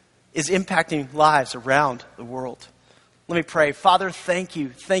obedience is impacting lives around the world. Let me pray. Father, thank you.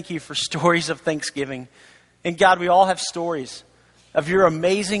 Thank you for stories of thanksgiving. And God, we all have stories of your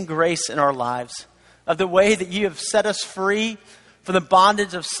amazing grace in our lives, of the way that you have set us free from the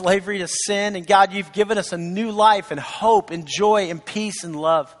bondage of slavery to sin. And God, you've given us a new life and hope and joy and peace and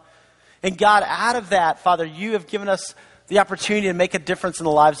love. And God, out of that, Father, you have given us the opportunity to make a difference in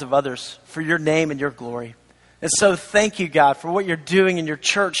the lives of others for your name and your glory. And so thank you, God, for what you're doing in your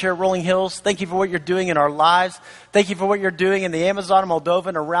church here at Rolling Hills. Thank you for what you're doing in our lives. Thank you for what you're doing in the Amazon, Moldova,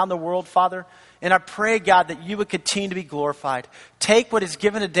 and around the world, Father. And I pray, God, that you would continue to be glorified. Take what is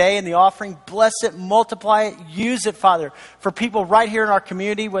given today in the offering, bless it, multiply it, use it, Father, for people right here in our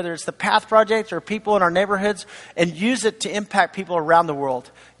community, whether it's the Path Project or people in our neighborhoods, and use it to impact people around the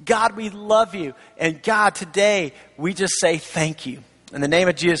world. God, we love you. And God, today, we just say thank you. In the name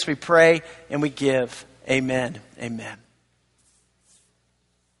of Jesus, we pray and we give. Amen. Amen.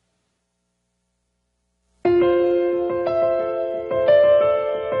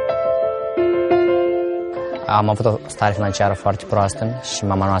 Am avut o stare financiară foarte proastă și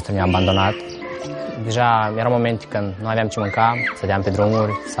mama noastră ne-a abandonat. Deja erau momente când nu aveam ce mânca, stăteam pe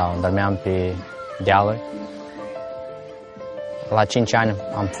drumuri sau dormeam pe dealuri. La 5 ani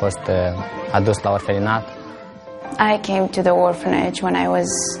am fost adus la orfelinat. I came to the orphanage when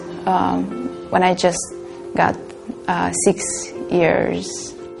I just got 6 years.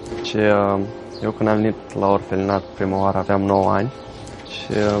 Și eu când am venit la orfelinat prima oară aveam 9 ani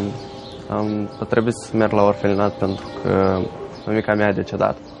și a trebuit să merg la orfelinat pentru că mămica mea a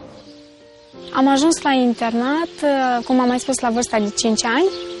decedat. Am ajuns la internat, cum am mai spus, la vârsta de 5 ani.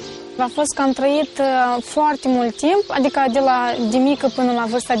 A fost că am trăit foarte mult timp, adică de mică până la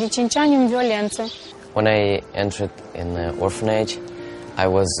vârsta de 5 ani în violență. When I entered in the orphanage, I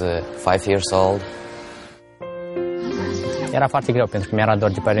was 5 years old. Era foarte greu pentru că mi-era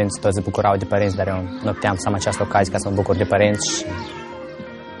dor de părinți, toți se bucurau de părinți, dar eu nu puteam să am această ocazie ca să mă bucur de părinți.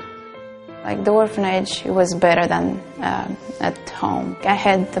 Like the orphanage, it was better than at home. I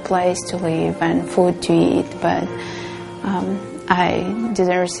had the place to live and food to eat, but I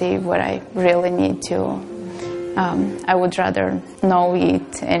didn't receive what I really need to. I would rather not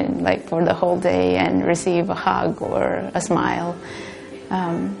eat and like for the whole day and receive a hug or a smile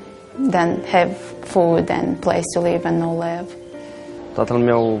than have food and place to live and not live. Tatăl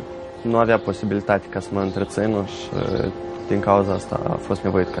meu nu avea posibilitate ca să mă întrețină și din cauza asta a fost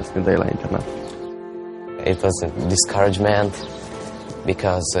nevoit ca să ne dea la internat. It was a discouragement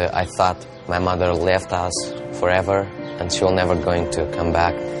because I thought my mother left us forever and she will never going to come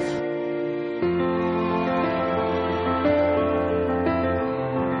back.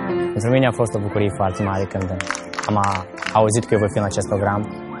 Pentru mine a fost o bucurie foarte mare când am auzit că eu voi fi în acest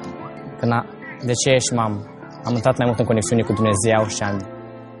program. De ce și am intrat mai mult în conexiune cu Dumnezeu și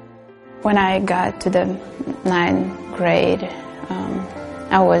When I got to the 9th grade,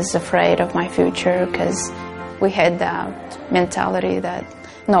 I was afraid of my future because We had that mentality that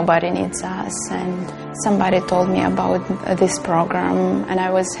nobody needs us, and somebody told me about this program, and I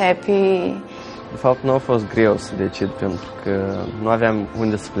was happy. De fapt, nu a fost greu să decid, pentru că nu aveam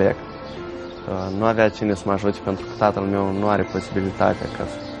unde să plec. Nu avea cine să mă ajute, pentru că tatăl meu nu are posibilitatea ca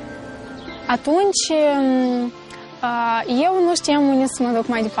să... Atunci, eu nu știam unde să mă duc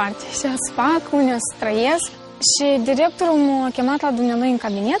mai departe, ce să fac, unde să trăiesc. Și directorul m-a chemat la dumnealui în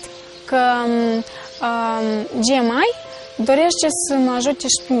cabinet că GMI dorește să mă ajute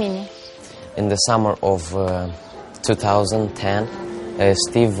și pe mine. In the summer of 2010,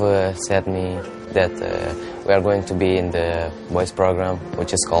 Steve said me that we are going to be in the boys program,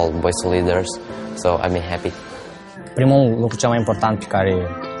 which is called Boys to Leaders. So I'm happy. Primul lucru cel mai important pe care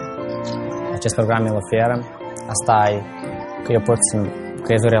acest program îl oferă, asta e că eu pot să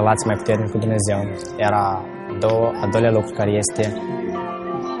creez o relație mai puternică cu Dumnezeu. Iar a doilea lucru care este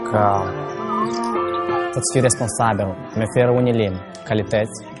că pot să fiu responsabil, îmi oferă unele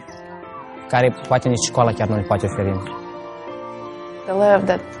calități care poate nici școala chiar nu le poate oferi. The love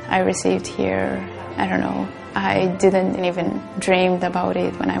that I received here, I don't know, I didn't even dream about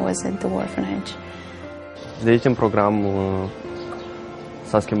it when I was at the orphanage. De aici, în program,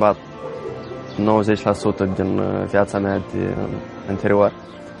 s-a schimbat 90% din viața mea de anterior.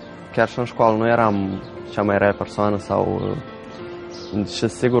 Chiar și în școală nu eram cea mai rea persoană și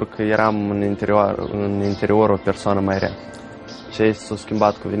sigur că eram în interior o persoană mai rea. Ce s-a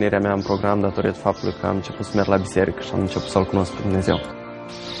schimbat cu venirea mea în program datorită faptului că am început să merg la biserică și am început să-L cunosc pe Dumnezeu.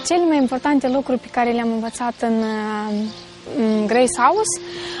 Cele mai importante lucruri pe care le-am învățat în Grace House,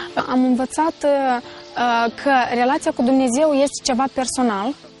 am învățat că relația cu Dumnezeu este ceva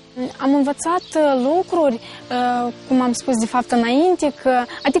personal. Am învățat lucruri, cum am spus de fapt înainte,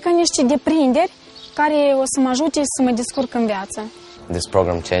 adică niște deprinderi care o să mă ajute să mă descurc în viață. This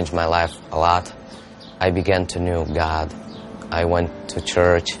program changed my life a lot. I began to know God. I went to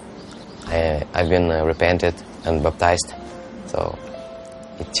church. I've been repented and baptized. So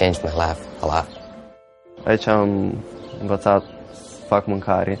it changed my life a lot. Aici am învățat să fac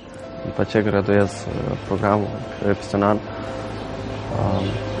mâncare. După ce graduez programul peste un an,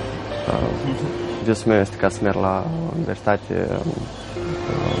 visul meu este ca să merg la universitate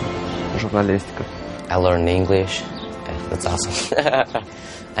jurnalistică. I learned English. That's awesome.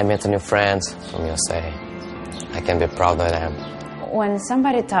 I met new friends from USA. I can be proud of them. When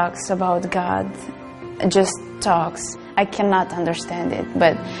somebody talks about God, just talks, I cannot understand it.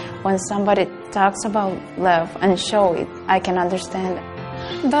 But when somebody talks about love and show it, I can understand.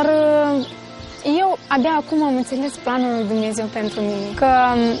 Dar eu abia acum am înțeles planul lui Dumnezeu pentru mine. Că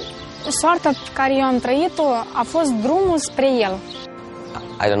soarta pe care eu am trăit-o a fost drumul spre El.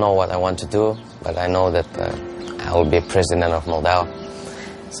 I don't know what I want to do, but I know that I will be president of Moldova.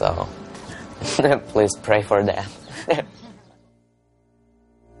 So please pray for that.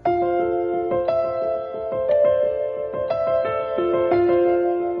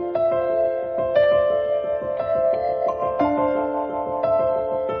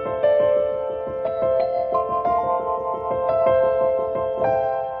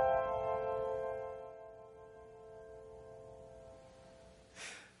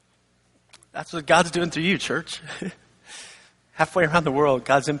 That's what God's doing through you, church. Halfway around the world,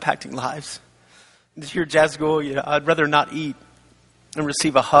 God's impacting lives. This year, Jazz School, I'd rather not eat and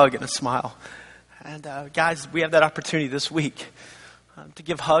receive a hug and a smile. And guys, we have that opportunity this week to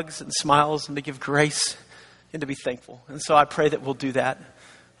give hugs and smiles and to give grace and to be thankful. And so I pray that we'll do that.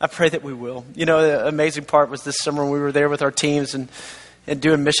 I pray that we will. You know, the amazing part was this summer when we were there with our teams and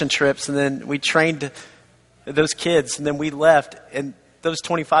doing mission trips, and then we trained those kids, and then we left, and those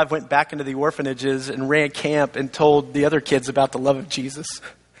 25 went back into the orphanages and ran camp and told the other kids about the love of Jesus.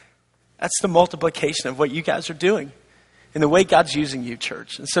 That's the multiplication of what you guys are doing and the way God's using you,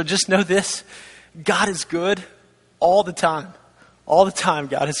 church. And so just know this, God is good all the time. All the time,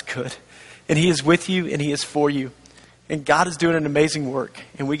 God is good. And He is with you and He is for you. And God is doing an amazing work,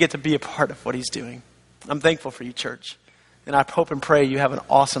 and we get to be a part of what He's doing. I'm thankful for you, church. And I hope and pray you have an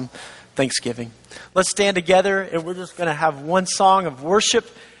awesome Thanksgiving. Let's stand together, and we're just going to have one song of worship,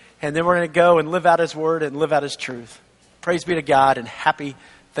 and then we're going to go and live out His word and live out His truth. Praise be to God, and happy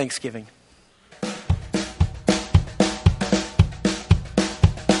Thanksgiving.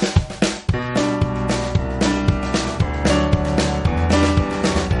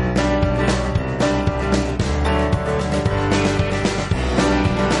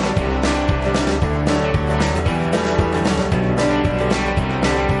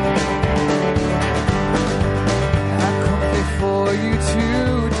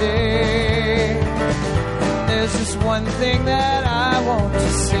 One thing that I want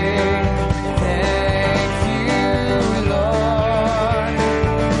to say.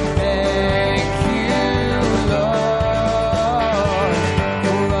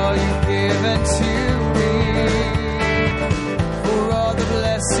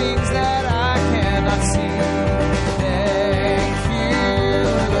 things that